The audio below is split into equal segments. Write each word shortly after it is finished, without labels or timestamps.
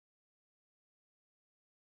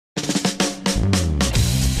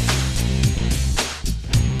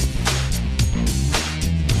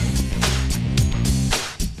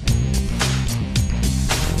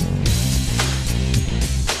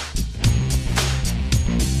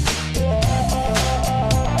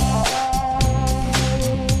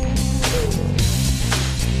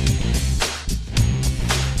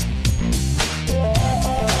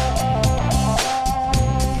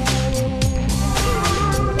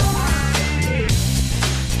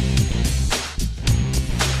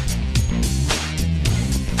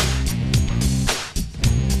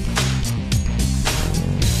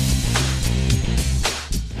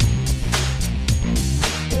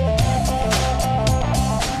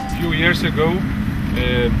years ago,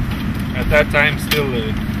 at that time still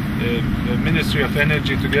the Ministry of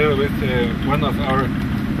Energy, together with one of our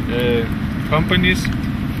companies,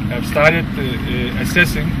 have started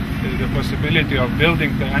assessing the possibility of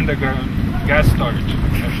building the underground gas storage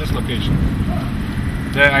at this location.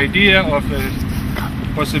 The idea of the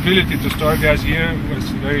possibility to store gas here was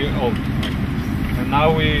very old, and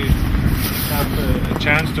now we have a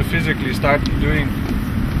chance to physically start doing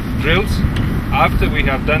drills after we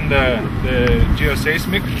have done the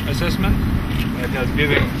geoseismic assessment that has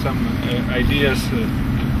given some ideas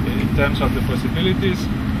in terms of the possibilities.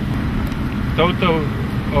 Total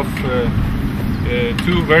of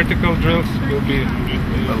 2 vertical drills will be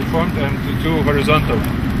performed and 2 horizontal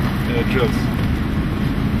drills.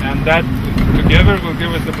 And that together will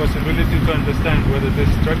give us the possibility to understand whether this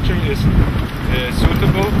structure is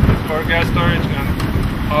suitable for gas storage and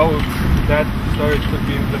how that storage could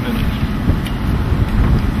be implemented.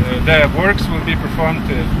 The works will be performed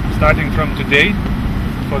starting from today.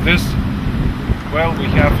 For this, well, we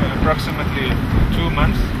have approximately 2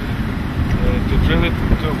 months to drill it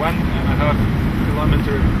to 1.5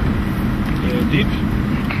 kilometer deep.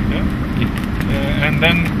 Yeah? And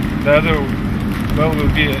then the other well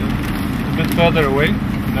will be a bit further away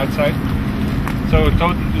on that side. So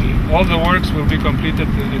all the works will be completed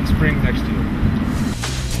in spring next year.